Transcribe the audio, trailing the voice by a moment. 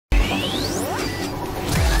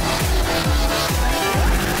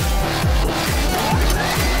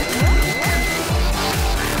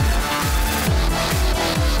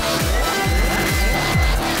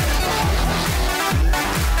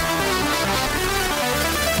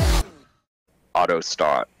auto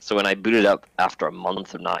start. So when I booted up after a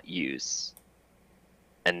month of not use,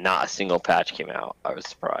 and not a single patch came out, I was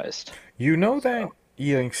surprised. You know that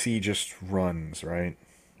EXE just runs, right?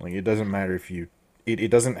 Like it doesn't matter if you it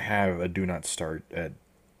doesn't have a do not start at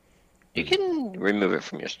You can remove it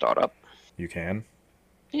from your startup. you can.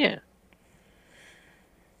 Yeah.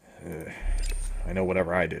 I know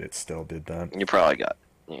whatever I did, it still did that. You probably got.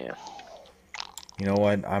 Yeah. You know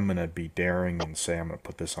what? I'm gonna be daring and say I'm gonna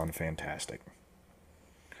put this on fantastic.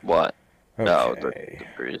 What? No, Okay. the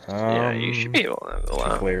Bruce. Yeah, you should be able to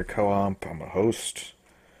allow. Two-player co-op. I'm a host.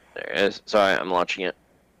 There it is. Sorry, I'm launching it.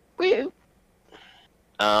 Woo!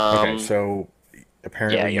 Okay, so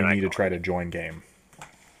apparently yeah, you need to try to join game.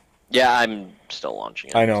 Yeah, I'm still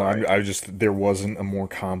launching it. I know. Sorry. I just there wasn't a more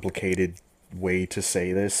complicated way to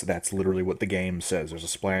say this. That's literally what the game says. There's a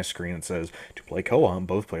splash screen that says to play co-op,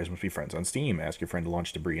 both players must be friends on Steam. Ask your friend to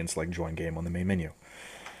launch Debris and select join game on the main menu.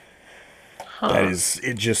 That is,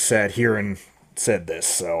 it just sat here and said this,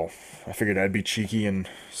 so I figured I'd be cheeky and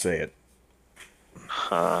say it.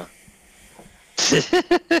 Huh.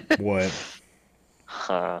 What?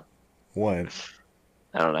 Huh. What?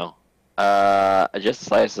 I don't know. Just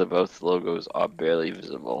slice that both logos are barely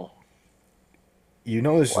visible. You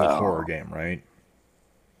know this is a horror game, right?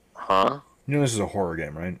 Huh? You know this is a horror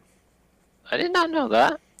game, right? I did not know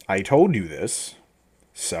that. I told you this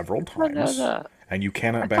several times, and you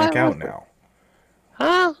cannot back out now.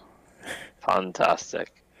 Huh?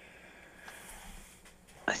 Fantastic.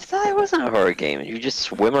 I thought it wasn't a horror game. You just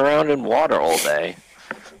swim around in water all day.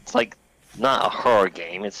 It's like not a horror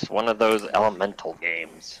game. It's one of those elemental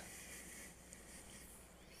games.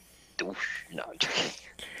 Douche. No, I'm joking.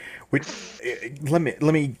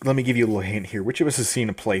 Let me give you a little hint here. Which of us has seen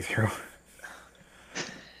a playthrough?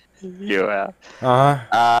 Yeah.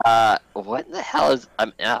 What the hell is?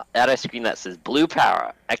 I'm at a screen that says blue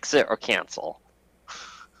power, exit or cancel.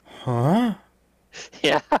 Huh?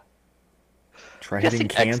 Yeah. Try hitting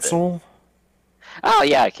cancel. Exit. Oh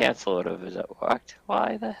yeah, cancel would have worked.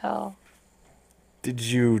 Why the hell? Did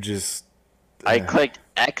you just? I clicked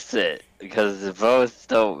exit because both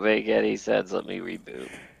don't make any sense. Let me reboot.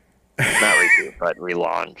 Not reboot, but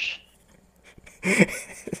relaunch.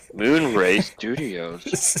 Moonray Studios.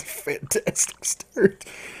 This is a fantastic start.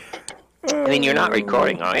 I mean, you're not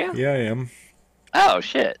recording, are you? Yeah, I am. Oh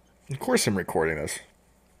shit. Of course, I'm recording this.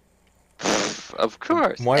 Of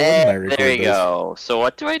course. Why wouldn't I record this? There you go. So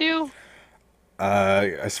what do I do?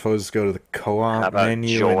 I suppose go to the co-op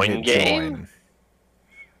menu and hit join.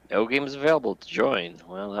 No games available to join.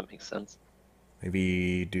 Well, that makes sense.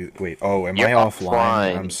 Maybe do. Wait. Oh, am You're I offline?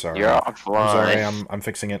 offline. I'm sorry. You're offline. I'm sorry. I'm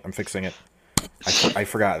fixing it. I'm fixing it. I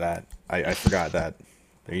forgot that. I forgot that.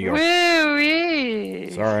 There you go.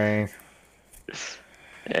 Woo-wee. Sorry.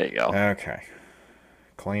 There you go. Okay.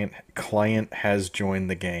 Client has joined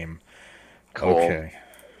the game. Cool. Okay.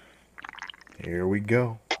 Here we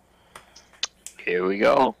go. Here we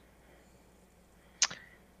go.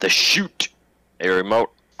 The shoot. A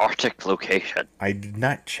remote Arctic location. I did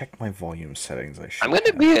not check my volume settings. I'm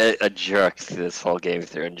gonna be a jerk this whole game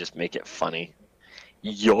through and just make it funny.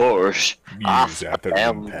 Yours. After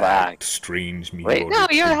am impact, back. strange Wait, no,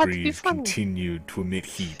 you have to be debris funny. continued to emit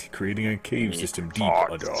heat, creating a cave system deep farts.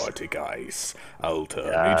 under Arctic ice. Alta,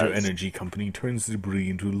 Yes. major energy company, turns the debris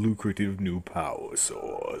into a lucrative new power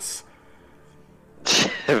source.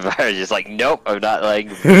 Byron's just like, nope, I'm not like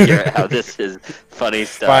figure out how this is funny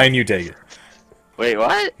stuff. Fine, you take it. Wait,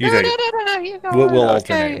 what? You take it. No, you go We'll on,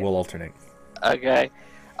 alternate. okay. We'll alternate. Okay.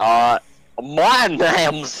 My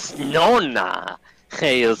name's Nona.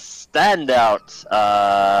 A standout,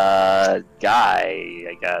 guy,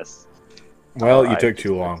 I guess. Well, you took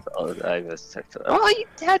too long. I mistook too long. Oh, you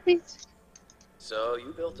had me. So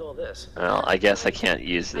you built all this? Well, I guess I can't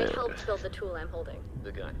use I it. helped build the tool I'm holding.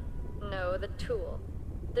 The gun. No, the tool.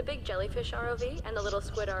 The big jellyfish ROV and the little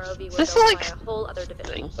squid ROV were This built like by a whole other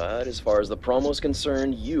division. But as far as the promo's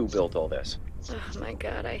concerned, you built all this. Oh my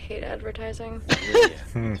god, I hate advertising. Yeah,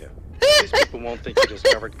 me too. These people won't think you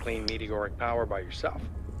discovered clean meteoric power by yourself.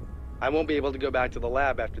 I won't be able to go back to the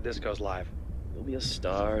lab after this goes live. You'll be a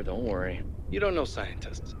star, don't worry. You don't know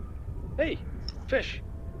scientists. Hey, fish.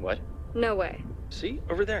 What? No way. See?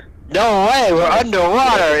 Over there. No way, we're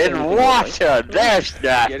underwater in water. There's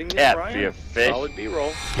not Getting me, kept Brian? your fish. Solid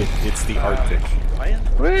B-roll. It's the Arctic. Brian?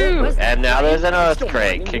 Woo! was And now there's an earthquake.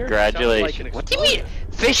 mining here? Congratulations. Sounds like an What do you mean?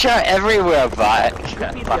 explosion. Fish are everywhere, but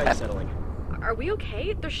Need the ice settling. Are we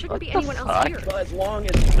okay? There shouldn't What be the anyone else fuck? here. But as long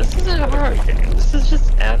as... this isn't a horror game. This is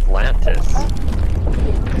just Atlantis.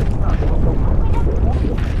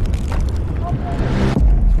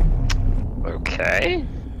 Okay.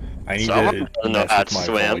 I need Someone to doesn't know mess how with to my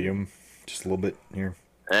swim. volume. Just a little bit here.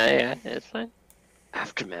 Yeah, it's fine.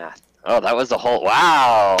 Aftermath. Oh, that was the whole.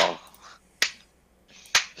 Wow.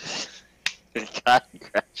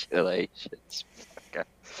 Congratulations. Fucker.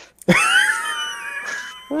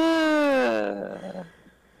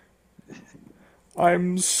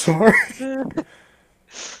 I'm sorry.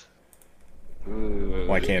 Ooh,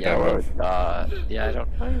 Why can't I yellow move? dot. Yeah, I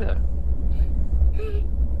don't know either.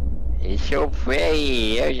 It's so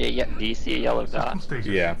pretty. Do you see a yellow System dot? status.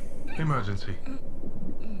 Yeah. Emergency.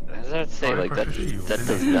 Does that say Fire like that? pressure shield That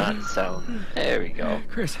does not sound. There we go.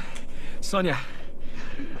 Chris, Sonia.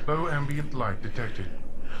 Low ambient light detected.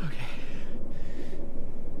 Okay.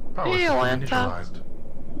 Power Hey, system Atlanta. initialized.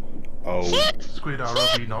 Oh. Squid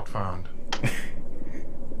ROV not found.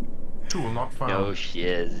 Tool not found. No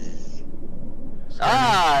shiz. Scanning.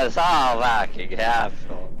 Ah, it's all fucking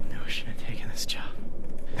careful. No, I should have taken this job.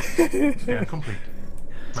 Scan complete.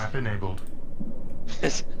 Map enabled.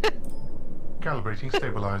 Calibrating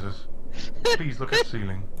stabilizers. Please look at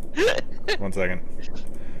ceiling. 1 second.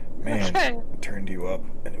 Man, Okay. I turned you up,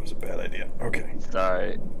 and it was a bad idea. Okay.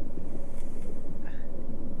 Sorry.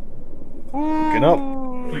 Looking up.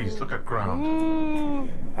 Please look at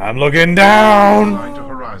ground. I'm looking down! Line to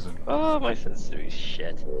horizon. Oh, my sensitivity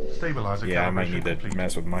shit. Stabilizer Yeah, I calibration might need to complete.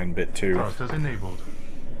 mess with mine a bit too. Thrusters enabled.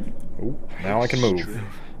 Oh, now I can move.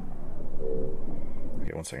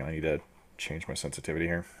 Okay, 1 second. I need to change my sensitivity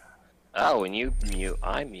here. Oh, when you mute,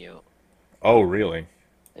 I mute. Oh, really?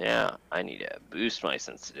 Yeah, I need to boost my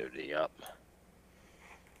sensitivity up.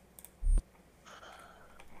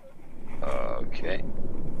 Okay.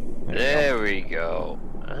 There we go.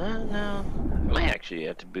 No. I might actually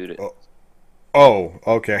have to boot it. Oh. Oh,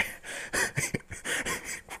 okay. What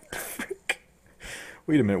the frick?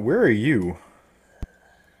 Wait a minute, where are you?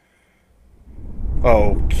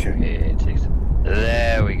 Okay. Okay, it takes.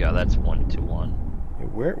 There we go. That's 1-to-1.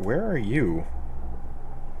 Where are you?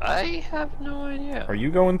 I have no idea. Are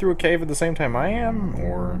you going through a cave at the same time I am,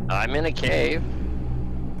 or? I'm in a cave.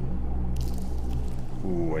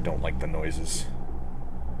 Ooh, I don't like the noises.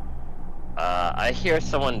 I hear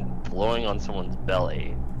someone blowing on someone's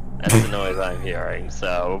belly. That's the noise I'm hearing.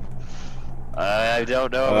 So I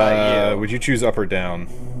don't know about you. Would you choose up or down?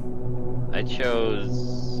 I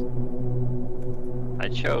chose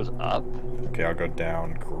up. Okay, I'll go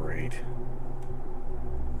down. Great.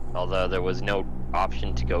 Although there was no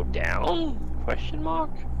option to go down? Question mark?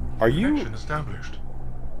 Are you? Connection established.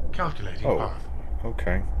 Calculating Oh. path.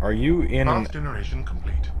 Okay. Are you in an? Path generation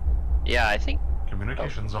complete. Yeah, I think.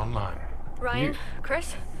 Communications online. Ryan,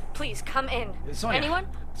 Chris, please come in. Sonia. Anyone?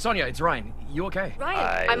 Sonia, it's Ryan. You okay?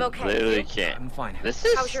 Ryan, I'm okay. literally You? can't. I'm fine. This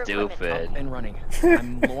is How's your equipment? stupid. Up and running.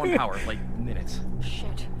 I'm low on power, like minutes.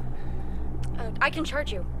 Shit. I can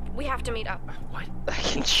charge you. We have to meet up. What? I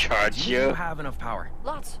can charge Do you you have enough power?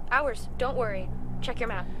 Lots. Hours. Don't worry. Check your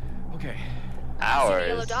map. Okay. See the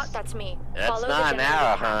yellow hours. dot? That's me. That's Follow the not an general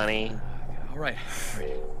hour, path. honey. All right.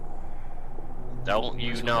 Don't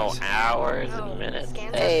you know hours No, and minutes?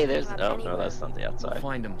 scans Hey, are there's. not Oh no, anywhere. that's not the outside.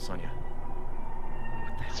 Find him, Sonia.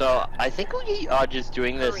 So I think we are just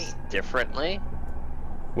doing this Hurry. differently.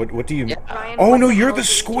 What do you? Yeah. Ryan, Oh what no, the you're hell the did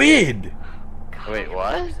you do? squid. God, Wait, I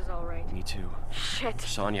what? hope This is all right. Me too. Shit.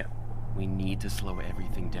 Sonia, we need to slow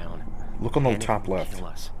everything down. Look on the And it top will left. kill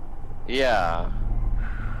us. Yeah.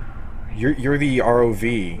 You're the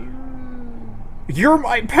ROV. You're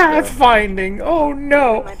my pathfinding. Oh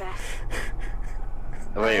no. My best.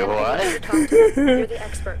 Wait, Ryan, I what? need to talk to you. You're the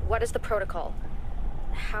expert. What is the protocol?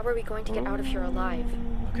 How are we going to get out of here alive?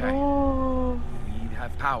 Okay. We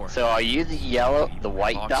have power. So are you the yellow, the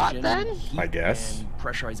white dot Oxygen, then? heat, I guess. And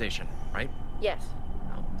pressurization, right? Yes.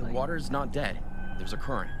 Now, the water's not dead. There's a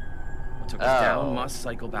current. What took us Oh. down must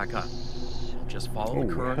cycle back up. We'll just follow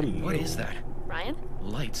the Oh, current. hello. What is that? Ryan?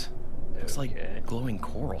 Lights. Looks Okay. like glowing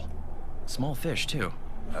coral. Small fish, too.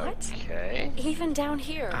 What? Okay. Even down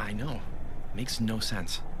here. I know. Makes no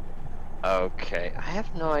sense. Okay. I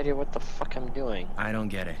have no idea what the fuck I'm doing. I don't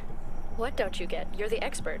get it. What don't you get? You're the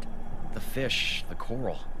expert. The fish, the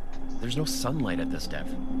coral. There's no sunlight at this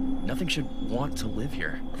depth. Nothing should want to live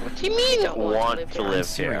here. What do you mean don't want to want live to here. I'm live here?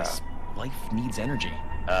 serious. Life needs energy.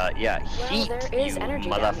 Yeah, Well, heat, there is you energy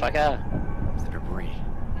down here. motherfucker. The debris.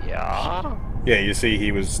 Yeah. Yeah, you see,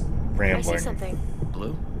 he was I see rambling. something.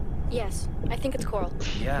 Blue? Yes, I think it's coral.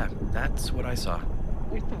 Yeah, that's what I saw.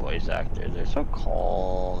 Like the voice actors, they're so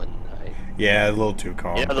calm and nice. Yeah, a little too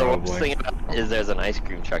calm, Yeah, the worst probably. thing about it is there's an ice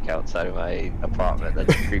cream truck outside of my apartment that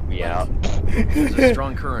creeped me out. There's a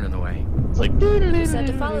strong current in the way. It's like. You said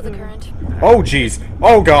to follow the current. Oh jeez.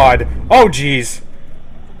 Oh god. Oh jeez.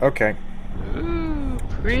 Okay. Ooh,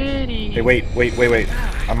 pretty. Hey, wait.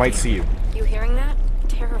 I might see you. You hearing that?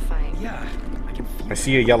 Terrifying. Yeah, I can feel I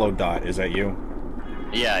see a yellow dot. Is that you?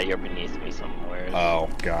 Yeah, you're beneath me somewhere. Oh,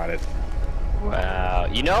 got it. Wow.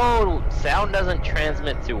 You know, sound doesn't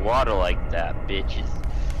transmit through water like that, bitches.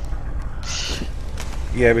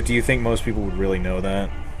 Yeah, but do you think most people would really know that?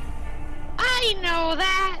 I know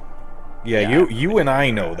that! Yeah, Yeah. you and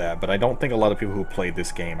I know that, but I don't think a lot of people who played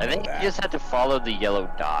this game know I think that. you just have to follow the yellow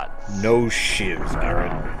dots. No shiz,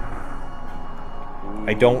 Garrett.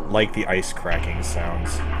 I don't like the ice cracking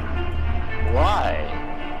sounds. Why?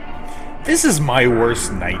 This is my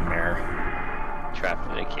worst nightmare.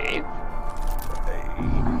 Trapped in a cave?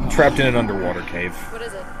 Trapped in an underwater cave. What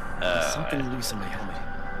is it? something loose in my helmet.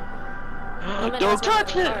 Don't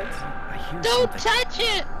touch it! I hear Don't something. touch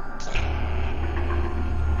it!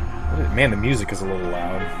 Man, the music is a little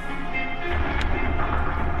loud.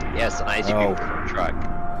 Yes, an ice Oh. cream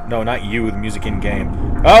truck. No, not you, the music in-game.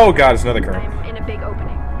 Oh god, it's another current. I'm in a big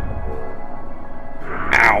opening.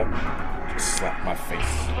 Ow! Just slapped my face.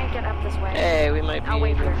 Can't get up this way. Hey, we might be I'll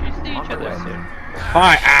wait able here. to see each other soon.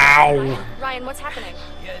 Hi, ow! Ryan, what's happening?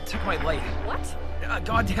 Yeah, it took my light. What? A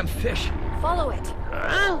goddamn fish. Follow it.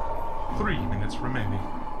 3 minutes remaining.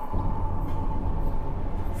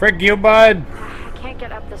 Frick you, bud! I can't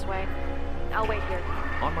get up this way. I'll wait here.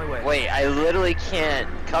 On my way. Wait, I literally can't.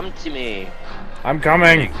 Come to me. I'm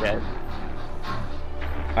coming! Okay.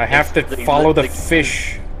 I have to It's follow the like-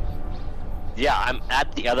 fish. Yeah, I'm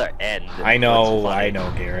at the other end. I know, That's I funny.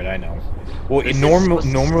 know, Garrett, I know. Well, This is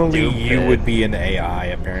normally so you stupid. would be an AI,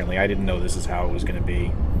 apparently. I didn't know this is how it was gonna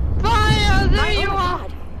be. Fire, there Oh you my are!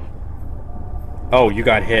 God. Oh, you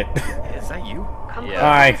got hit. Is that you? Come Yeah. close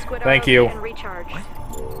Hi, to the squid thank arrow you. And recharge.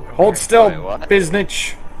 Hold still, Wait, what?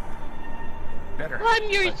 biznitch. Better. I'm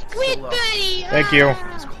your But squid still low. buddy! Thank you.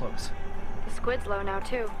 It's close. The squid's low now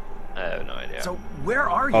too. I have no idea. So, where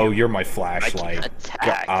are you? Oh, you're my I flashlight. can't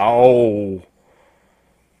attack. Ow.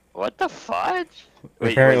 What the fudge?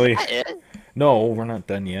 Wait, Apparently- was that it? No, we're not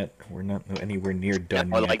done yet. We're not anywhere near done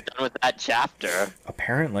We're yet. like done with that chapter.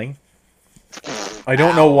 Apparently. I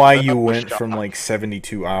don't know why you Ow, went stop. from like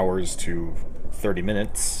 72 hours to 30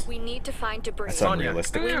 minutes. We need to find debris. That's Sonya.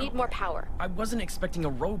 unrealistic. We need more power. I wasn't expecting a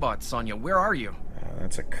robot, Sonya. Where are you?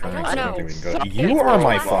 That's a current I don't thing know. we can go. Stop You it. are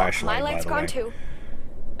my Last- flashlight, My by light's the gone way. too.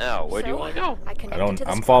 Oh, where do you So, want to go? I I connected don't. to the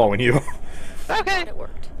I'm squid. following you. Okay. And it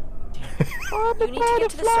worked. Oh, You need to get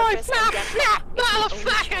to the surface and get flap, It's the only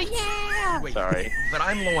motherfucker, chance. yeah! Wait, Sorry. but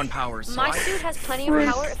I'm low on power, so My I... suit has plenty of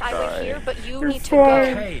power if I wait Sorry. here, but you You're need to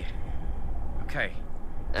fine. go. Okay. Okay,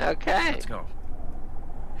 Okay. let's go.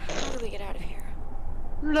 How do we get out of here?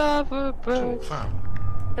 Tool Loverbird.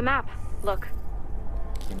 found. The map. Look.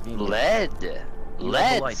 Convenient. Lead. the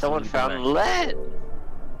Lead. lights, Someone you leave the found light. lead.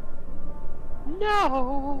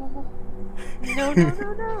 No. No, no,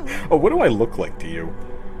 no, no. Oh, what do I look like to you?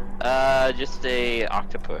 Just a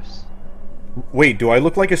octopus. Wait, do I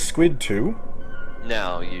look like a squid too?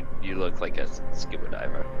 No, you look like a scuba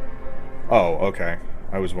diver. Oh, okay.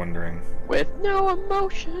 I was wondering. With no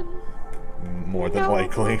emotion. More than No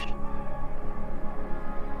likely. emotion.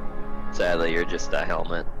 Sadly, you're just a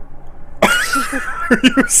helmet. Are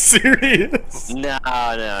you serious? No.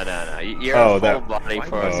 You're Oh, a full that- body Why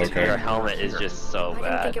person. was it Your helmet is just so I didn't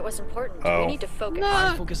bad. think it was important. Oh. We need to focus.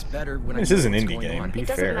 I focus better when This I know is an what's indie going game. on. Be It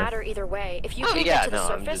doesn't fair. matter either way. If you Oh, can yeah, get to the no, I'm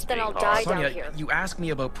surface, just then I'll being die hard. down Sonya, here. you ask me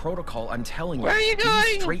about protocol, I'm telling you. Where are you Be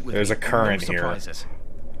going? straight with There's me. a current no here. surprises.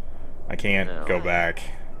 I can't No. go back.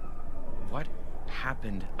 What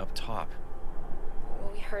happened up top?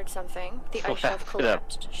 Well, we heard something. The What ice shelf happened?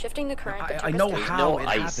 collapsed, shifting the current. that I took know us down. how no it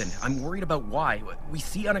ice. happened. I'm worried about why. We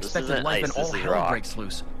see unexpected isn't life ice, and all this is hell rock. breaks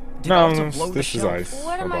loose. Did No, Alta this, blow the this is shelf? ice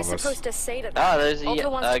What am I above us. supposed to say to Oh, that? there's Alta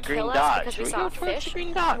wants a to green kill us dot. because we Should we saw go a towards the fish?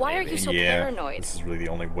 green dot, Why are maybe? you so Yeah, paranoid? this is really the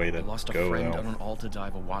only way I to lost a go, friend though. on an Alta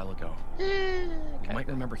dive a while ago. You might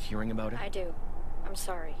remember hearing about it. I do. I'm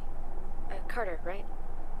sorry. Carter, right?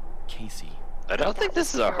 Casey. I don't think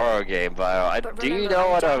this is a horror game, Bio. But Do you remember, know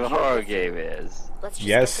I'm what a down here horror with you. game is? Let's just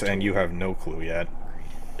Yes, get the and tool. you have no clue yet.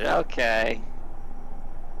 Okay.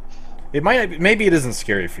 It might, maybe it isn't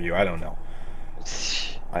scary for you. I don't know.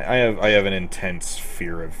 I have an intense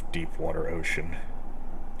fear of deep water ocean.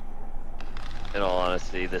 In all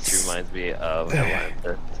honesty, this reminds me of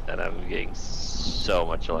Atlantis, and I'm getting so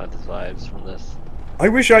much Atlantis vibes from this. I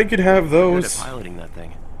wish I could have Good at those. piloting that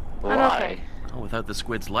thing. Why? okay. Oh, without the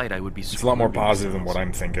squid's light, I would be. It's a lot more screwed in positive than cells. what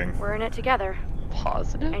I'm thinking. We're in it together.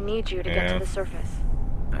 Positive? I need you to get Yeah. to the surface.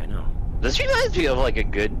 I know. This reminds me of like a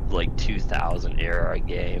good like 2000 era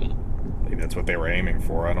game. Maybe that's what they were aiming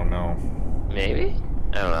for. I don't know. Maybe?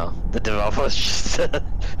 I don't know. The developers just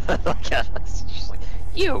look at us, just like,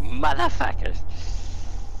 you motherfuckers.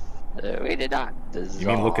 We did not design. You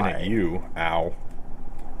mean looking at you? Ow.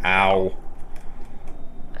 Ow.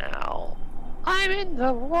 Ow. I'm in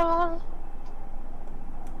the wall.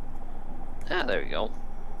 Ah, there we go.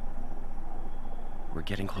 We're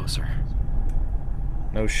getting closer.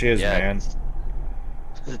 No shiz, Yeah, man.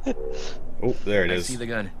 Oh, there it I is. see the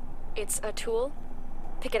gun. It's a tool.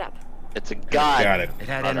 Pick it up. It's a gun. Got it. It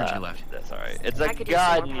had Oh, energy that- left. That's alright. It's I a could use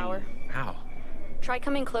some more gun. power. How? Try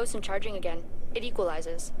coming close and charging again. It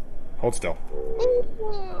equalizes. Hold still.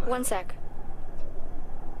 1 sec.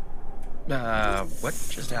 What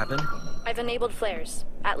just happened? I've enabled flares.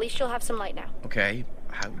 At least you'll have some light now. Okay.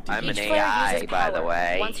 How did I'm Each an flare AI, uses by the power.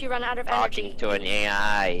 way. Once you run out of Talking energy, to an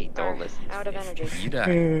AI. or Don't listen. out of energy. you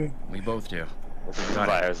die? We both do. Got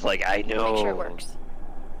it. I was like, I know. Make sure it works.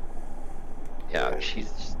 Yeah,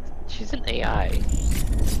 she's an AI.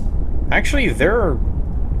 Actually, there are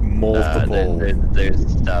multiple.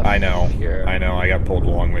 There's stuff. I know. Here. I know. I got pulled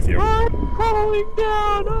along with you. I'm falling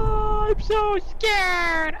down. Oh, I'm so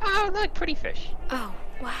scared. Oh, look, pretty fish. Oh,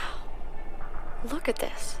 wow. Look at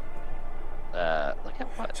this. Look at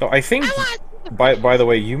what? So I think, by the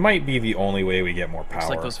way, you might be the only way we get more power. Looks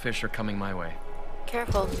like those fish are coming my way.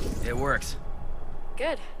 Careful. It works.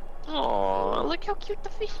 Good. Oh, look how cute the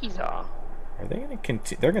fishies are. Are they gonna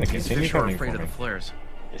continue? They're gonna These continue fish are coming afraid for of me. the flares.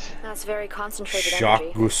 That's very concentrated Jacques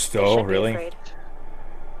energy. They Cousteau, should be really? afraid.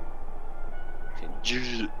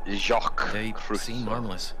 Jacques. They Cousteau. seem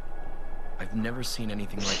harmless. I've never seen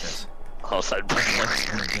anything like this. Also, Legs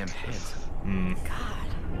on their damn heads.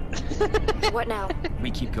 God. What now?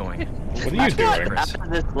 We keep going. What are you doing? how does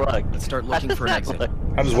this look? Let's start looking for an exit.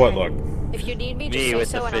 How does what look? If you need me, just Me say with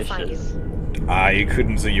so the and I'll find fishes. you. I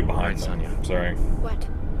couldn't see you behind Alright, them. Sonia. Sorry. What?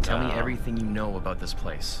 Tell me everything you know about this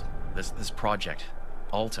place. This project.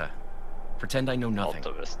 Alta. Pretend I know nothing.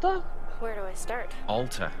 Alta Vista? Where do I start?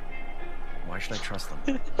 Alta. Why should I trust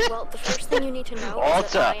them? Well, the first thing you need to know is that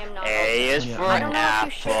Alta. I am not A is Yeah, for I don't know if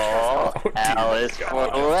you should trust apple. us. L Oh, is dear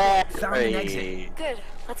for Found an exit. Larry. Good.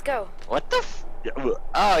 Let's go. What the f-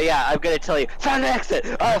 Oh yeah, I'm gonna tell you. Found an exit!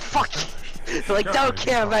 Oh fuck! Like, don't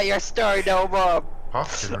care about your story no more.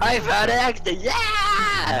 Positive. I found an exit!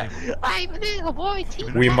 Yeah! I'm a little boy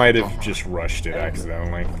team. We might have just rushed it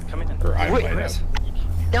accidentally, Come in. or I Wait, might Chris.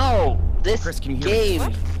 have. No! This Chris, can you hear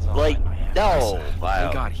me? game, like, no, Chris. Bio.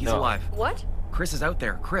 Thank God, he's no. alive. What? Chris is out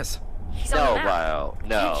there. Chris, He's on No, the map. Bio.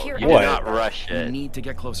 No, Can't hear you What? do not rush you it. need to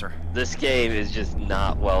get closer. This game is just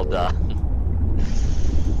not well done.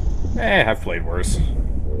 I've played worse.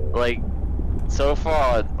 Like, so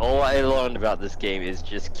far, all I learned about this game is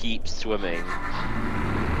just keep swimming.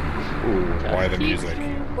 Ooh, why the music?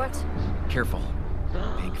 What? Careful.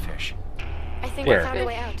 Big fish. I think Where? I found a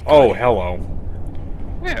way out. Oh, hello.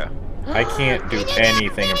 Yeah. I can't do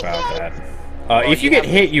anything about that. Well, If you you get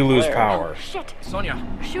have hit, you lose flare. power. Shit! Sonia,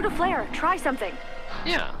 Shoot a flare. Try something.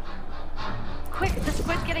 Yeah. Quick, the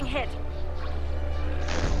squid's getting hit.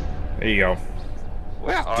 There you go.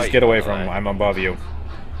 Where are Just you, get away by the from way? him. I'm above you.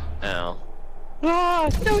 Oh. Oh,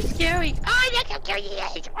 so scary. Oh, that's so scary.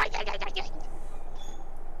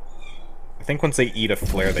 I think once they eat a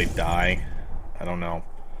flare, they die. I don't know.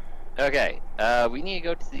 Okay, we need to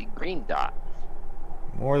go to the green dot.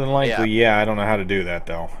 More than likely, yeah. I don't know how to do that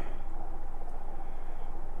though.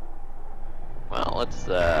 Well, let's,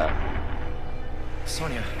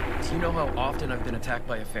 Sonia, do you know how often I've been attacked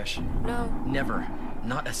by a fish? No. Never.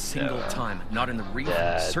 Not a single Yeah. time. Not in the reef,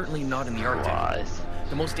 That's certainly not in the Arctic. wise.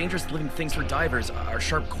 The most dangerous living things for divers are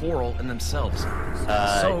sharp coral and themselves.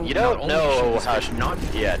 So, You not don't only know should this how... fish not...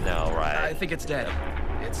 Yeah, no, I right. think it's dead.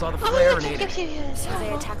 It saw the flare and ate it. So they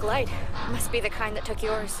attack light. Must be the kind that took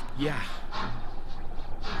yours. Yeah.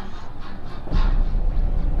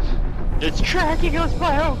 It's tracking us,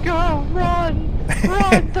 Bio! Go! Run!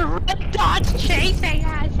 Run! The red dot's chasing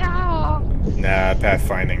us! Oh! Nah,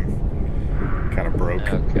 pathfinding kind of broke.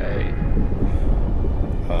 Okay.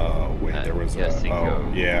 Wait, there was a... guessing Oh,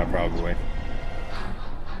 go. yeah, probably.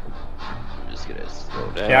 I'm just gonna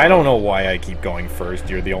slow down. Yeah, I don't know why I keep going first.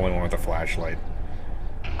 You're the only one with a flashlight.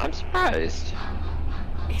 I'm surprised.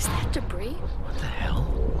 Is that debris? What the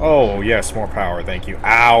hell? Oh, yes, more power, thank you.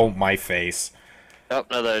 Ow, my face. Oh,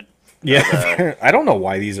 another... Yeah, I don't know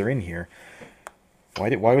why these are in here. Why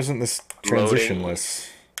wasn't this Loading. transitionless?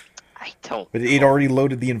 I don't... But it already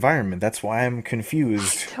loaded the environment. That's why I'm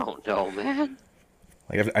confused. I don't know, man.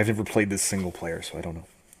 Like I've never played this single player, so I don't know.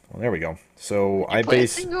 Well, there we go. So I Play a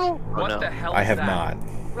base. single? What no. the hell I is have that?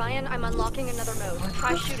 not. Ryan, I'm unlocking another mode.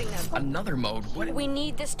 Try shooting them. Another mode? What? We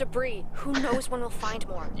need this debris. Who knows when we'll find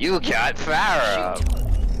more? You got fire.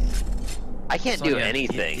 I can't do Sonia,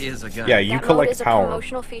 anything. It is a gun. Yeah, you That mode collect is a power.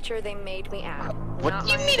 promotional feature they made me add. What Not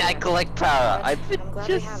do you my mean I idea. collect power? But I've been I'm glad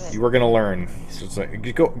we just... have it. You were gonna learn. So it's like,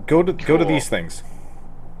 go to Cool. these things.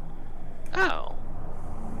 Oh.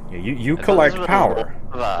 Yeah, you I thought collect this was power.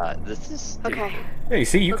 This is stupid. Okay. Yeah, you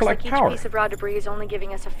see, you Looks collect like power. each piece of raw debris is only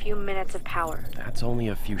giving us a few minutes of power. That's only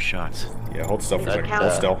a few shots. Yeah, hold still for a second. That's,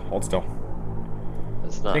 Hold still. Hold still.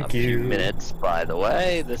 It's not Thank a few you. minutes, by the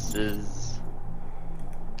way. This is...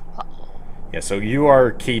 Yeah, so you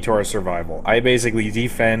are key to our survival. I basically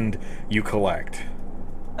defend, you collect.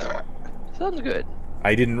 Sounds good.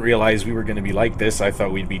 I didn't realize we were going to be like this. I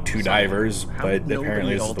thought we'd be two divers, How but did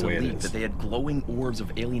apparently nobody this is all the way it believe is. that they had glowing orbs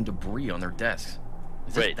of alien debris on their desks?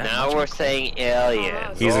 Is this Wait, that now much of we're a clue? saying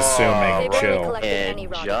aliens. He's assuming, They've only chill. collected any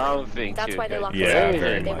And raw jumping That's to why they locked Yeah, us in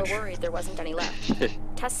very here. They much. were worried there wasn't any left.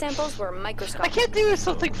 Test samples were I microscopic. can't do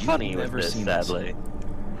something You've funny with never this, seen this. sadly.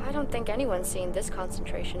 I don't think anyone's seen this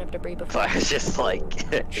concentration of debris before. I was just like,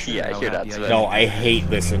 Sure, yeah, how you're happy not I supposed No, I hate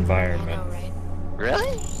this I environment. know, right?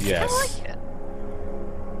 Really? Yes. I like it.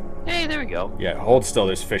 Hey, there we go. Yeah, hold still.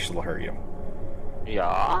 There's fish that'll hurt you.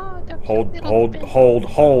 Yeah. Hold, little hold, bit. hold,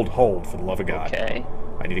 for the love of God. Okay.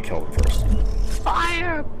 I need to kill them first.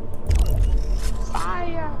 Fire!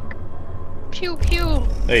 Fire! Pew pew!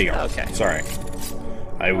 There you go. Okay. Sorry.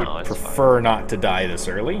 I would No, it's prefer not to die this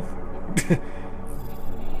early.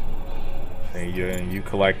 You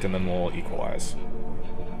collect and then we'll equalize.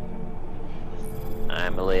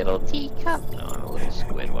 I'm a little teacup. No, I'm a little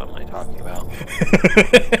squid. What am I talking about?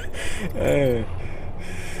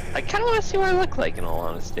 I kind of want to see what I look like, in all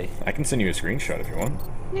honesty. I can send you a screenshot if you want.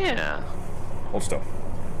 Yeah. Hold still.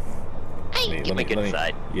 Hey, give me good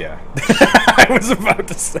side. Yeah. I was about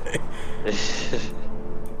to say.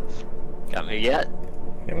 Got me yet?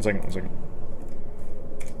 Yeah, one second.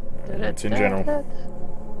 It's in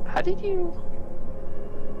general. How did you...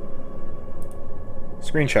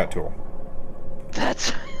 Screenshot tool.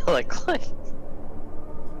 That's like...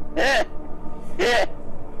 I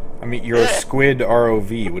mean, you're a squid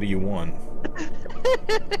ROV. What do you want?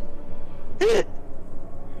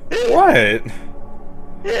 What?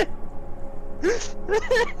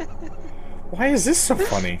 Why is this so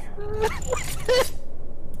funny?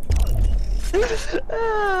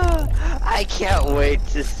 I can't wait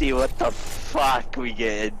to see what the fuck we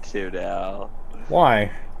get into now.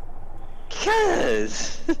 Why?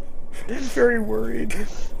 Cause... I'm very worried.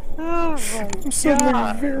 Oh my I'm suddenly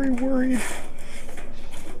God. very worried.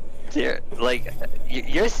 Dear, like,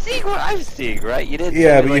 you're seeing what I'm seeing, right? You didn't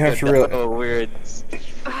Yeah, send me, but you like, have to real- a weird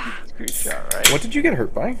screenshot, right? What did you get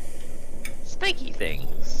hurt by? Spiky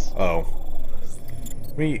things. Oh.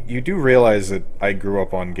 I mean, you do realize that I grew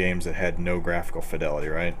up on games that had no graphical fidelity,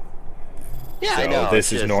 right? Yeah, so I know.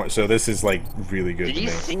 this it's is just- so this is like really good Did to you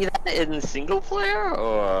me. see that in single player,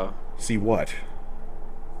 or? See what?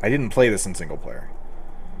 I didn't play this in single player.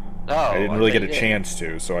 Oh, I didn't really thought get a you did. chance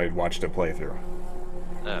to, so I watched it play through.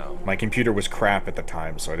 Oh. My computer was crap at the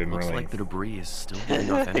time, so I didn't Looks really. like the debris is still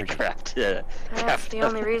giving off energy. That's the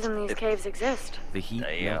only reason these caves exist. The heat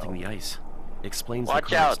Damn. melting the ice explains the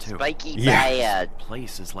Watch currents out, too. spiky Yeah. bad. This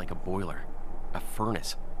place is like a boiler, a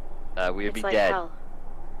furnace. We'd It's be like dead. hell.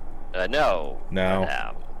 No.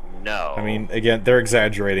 No. No. I mean, again, they're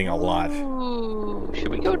exaggerating a lot. Ooh, should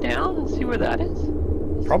we go down and see where that is?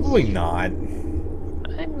 Probably not.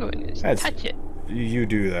 I'm going to That's- touch it. You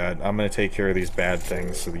do that. I'm gonna take care of these bad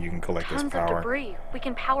things so that you can collect this Tons of power. debris. We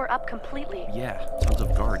can power up completely. Yeah, tons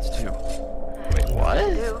of guards too. Wait, what?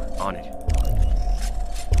 Do. On it.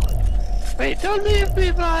 Wait, don't leave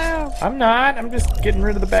me, Bio! I'm not. I'm just getting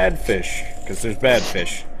rid of the bad fish. Because there's bad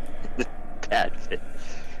fish. Bad fish.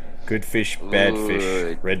 Good fish, bad Ooh,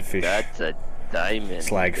 fish, red fish, That's a diamond.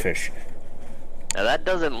 slag fish. Now that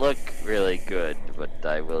doesn't look really good, but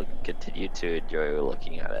I will continue to enjoy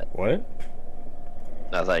looking at it. What?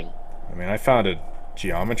 Nothing. I mean, I found a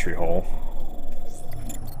geometry hole.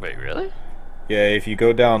 Wait, really? Yeah, if you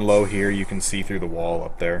go down low here, you can see through the wall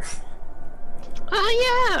up there.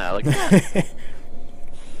 Oh yeah, look at that.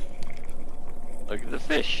 Look at the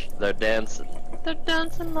fish. They're dancing. They're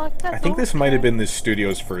dancing like that. I think this might have been this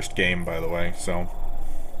studio's first game, by the way, so...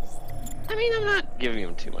 I mean, I'm not giving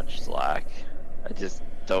him too much slack. I just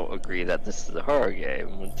don't agree that this is a horror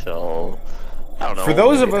game until... I don't know. For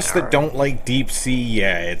those maybe of us an that hour. don't like deep sea,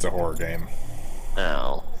 yeah, it's a horror game.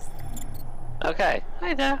 Oh. Okay.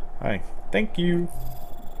 Hi there. Hi. Thank you.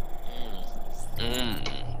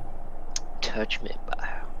 Touch me,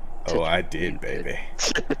 Bio. Oh, I did, baby.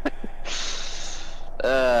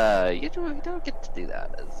 You don't get to do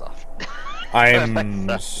that as often. I'm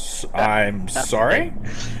sorry?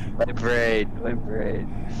 My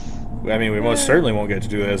brain. I mean, we most certainly won't get to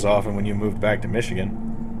do that as often when you moved back to Michigan.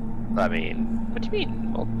 I mean, what do you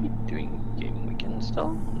mean? We'll be doing gaming weekends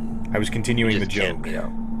still? I was continuing the Just can't, joke. you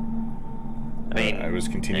know. I mean, I was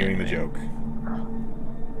continuing the anyway. joke.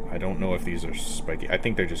 I don't know if these are spiky. I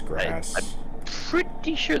think they're just grass. I'm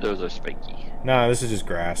pretty sure those are spiky. Nah, this is just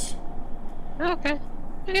grass. Okay.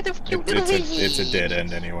 Look at the cute It's a dead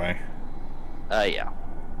end anyway, yeah.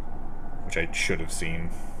 which I should have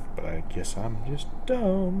seen, but I guess I'm just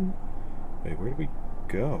dumb. Wait, where do we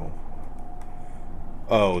go?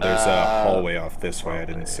 Oh, there's a hallway off this way I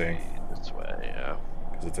didn't see. This way, yeah.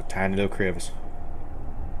 Because it's a tiny little crevice.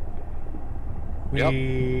 Yep.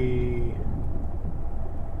 Whee!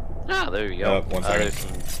 Ah, there you go. One second. There's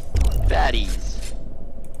some fatties.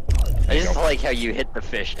 I just like how you hit the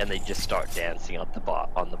fish and they just start dancing on the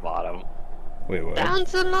bottom. Wait, what?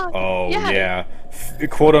 Bouncing on. Oh, yeah.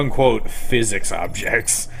 Quote unquote physics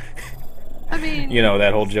objects. I mean. You know,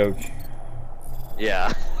 that whole joke.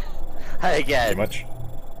 Yeah. Again. Pretty much.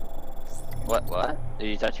 What? Did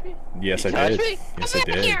you touch me? Yes, Did I you did. touch me? Yes, Come I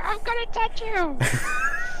did. Here, I'm gonna touch you.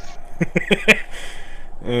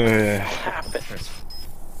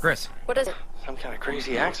 Chris. What is it? Some kind of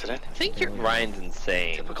crazy accident. I think Ryan's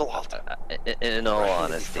insane. Typical Alta. In all Right,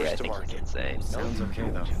 honesty, I first to think market. he's insane. Sounds okay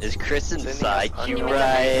though. Is Chris inside you, Can you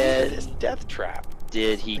Ryan? This death trap.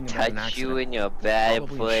 Did he Thinking about an touch you accident. in your bad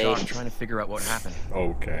Probably in shock place? trying to figure out what happened.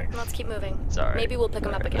 Okay. Let's keep moving. Sorry. Maybe we'll pick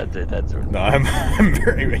him up again. That's No, I'm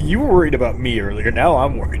very. You were worried about me earlier. Now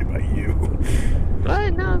I'm worried about you.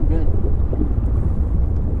 But no, I'm good.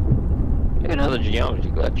 Got another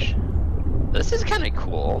geometry glitch. This is kind of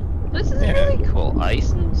cool. This is really cool.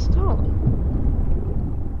 Ice and stone.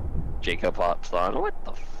 Jacob hops on. What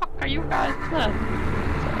the fuck are you guys doing?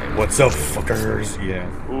 Sorry. What's up, fuckers? Yeah.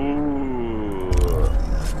 Ooh.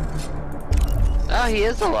 Oh, he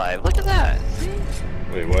is alive. Look at that. See?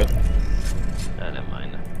 Wait, what? Oh, never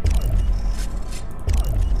mind.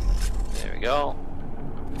 There we go.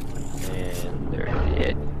 And there it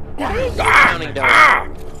is. Why is he counting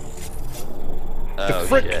down? Oh,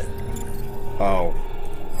 frick? shit. Oh.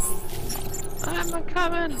 I'm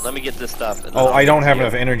coming. Let me get this stuff. and then Oh, I'll I don't get have to you.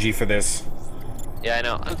 enough energy for this. Yeah, I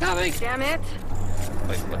know. I'm coming. Damn it!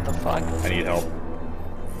 Wait, what the fuck? I need help.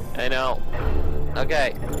 I know.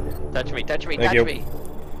 Okay. Touch me, touch me, Thank touch you. me.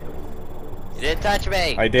 You didn't touch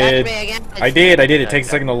me. I did. Touch me again. I did. It takes a Okay.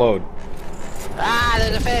 second to load. Ah,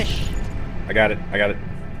 there's a fish. I got it.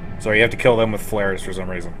 So you have to kill them with flares for some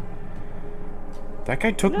reason. That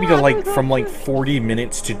guy took me to like from like 40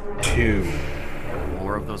 minutes to 2.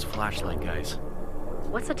 More of those flashlight guys.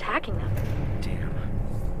 What's attacking them? Damn.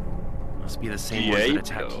 Must be the same ones that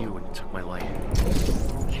attacked Diego. you and took my light.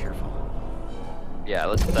 Careful. Yeah,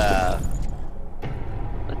 let's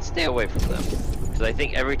stay away from them. Because I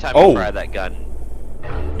think every time Oh! I fire that gun,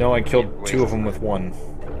 No, I killed It 2 of them wastes with 1.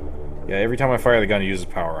 Yeah, every time I fire the gun, it uses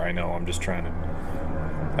power. I know. I'm just trying to.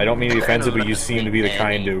 I don't mean to be offensive, but you seem to be the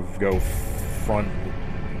kind to go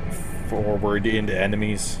forward into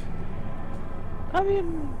enemies. I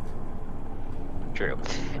mean, true.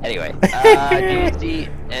 Anyway, do you see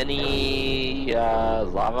any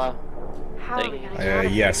lava? How are we Thing. gonna get out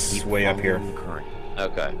of Yes, Keep way up here. following the current.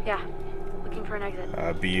 Okay. here? Yeah. Looking for an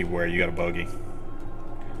exit. Be where you got a bogey.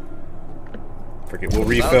 Forget. We'll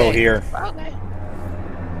refill Okay. here. Okay.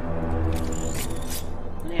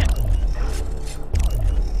 Yeah.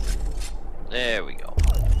 There we go.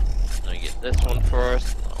 Let me get this one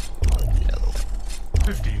first. No, the other one.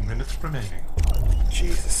 15 minutes remaining.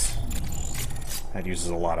 Jesus. That uses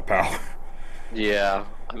a lot of power. Yeah.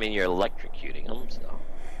 I mean, you're electrocuting them, so.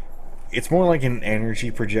 It's more like an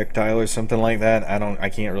energy projectile or something like that. I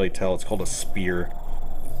can't really tell. It's called a spear.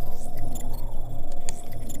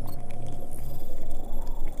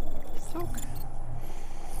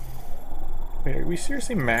 Wait, are we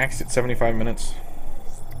seriously maxed at 75 minutes?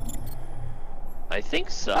 I think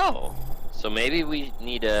so. So maybe we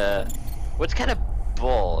need a. What's kind of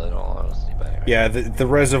bull, in all honesty? But anyway. Yeah, the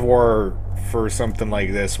reservoir for something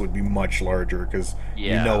like this would be much larger, because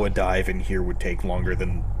you Yeah. know a dive in here would take longer than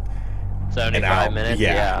an 75 hour. minutes?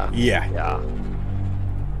 Yeah. Yeah.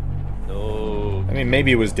 No. I mean,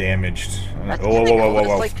 maybe it was damaged. That's Whoa, kinda whoa, cool. whoa, It's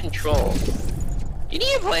whoa. like Control. You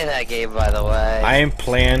need to play that game, by the way. I am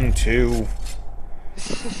plan to.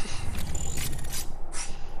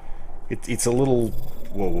 It's a little.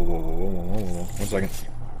 Whoa, whoa, whoa, whoa, whoa, whoa, whoa. 1 second.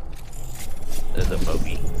 There's a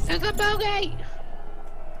bogey. There's a bogey!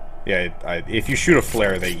 Yeah, if you shoot a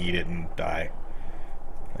flare, they eat it and die.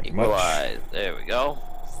 Thank you much. Equalize. There we go.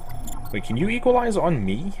 Wait, can you equalize on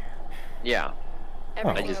me? Yeah.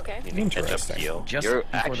 Everything I just okay? need to catch up Interesting. to you. Just You're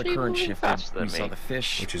before the actually current moving shifted, faster we than saw me. the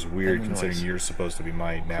fish. Which is weird and the considering noise. you're supposed to be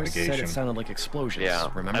my Chris said navigation. it sounded like explosions. Yeah.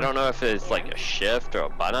 Remember? I don't know if it's like a shift or a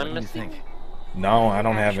button What I'm do you missing. think? No, I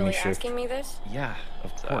don't have Actually any shift. asking me this? Yeah,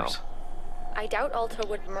 of So. course. I doubt Alta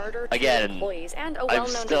would murder two Again, employees and a I'm well-known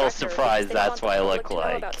still director surprised because they that's want what I the look public to know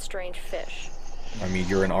like. about strange fish. I mean,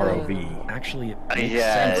 you're an ROV. Actually, it makes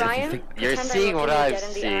Yeah. sense if you Ryan? think... You're Pretend I seeing look what you I dead in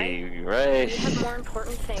the see, We right? have more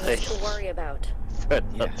important things to worry about.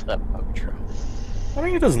 True. I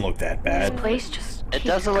mean, it doesn't look that This bad. place just It keeps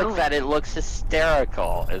doesn't look going. bad, it looks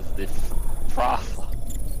hysterical as this problem.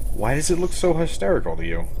 Why does it look so hysterical to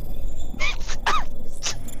you?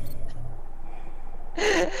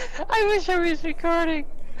 I wish I was recording.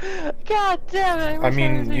 God damn it. I wish was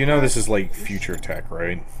mean, you know recording. this is like future tech,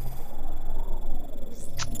 right?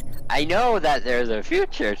 I know that there's a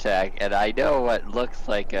future tech, and I know what looks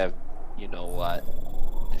like a, you know what,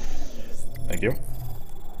 Thank you.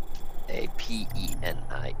 a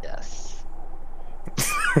PENIS.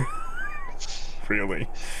 Really?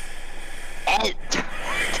 It,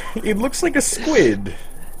 It looks like a squid.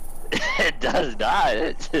 it does not,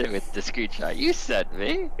 with the screenshot you sent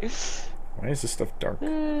me. Why is this stuff dark?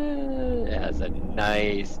 It has a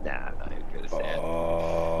nice, nah, I'm not even gonna say it.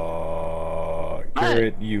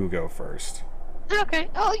 Garrett, you go first. Okay.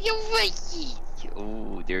 Oh, you're right.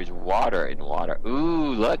 Ooh, there's water in water.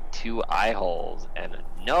 Ooh, look, 2 eye holes and a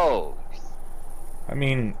nose. I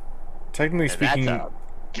mean, technically And speaking... that's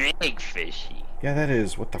a big fishy. Yeah, that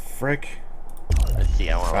is. What the frick? Let's see,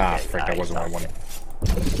 I want to Ah, frick, that wasn't what I wanted.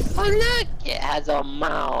 Oh, look, it has a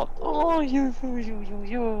mouth. Oh, you.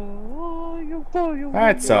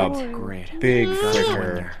 That's a Great. big Gotta go in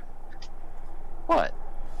fricker. there. What?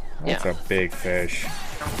 That's Yeah. a big fish.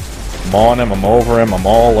 I'm on him, I'm over him, I'm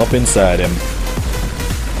all up inside him.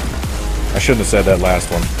 I shouldn't have said that last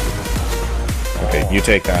one. Okay, you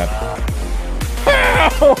take that.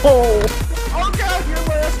 Ow! Oh god, you're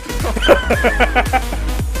last.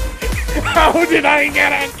 How did I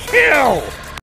get a kill?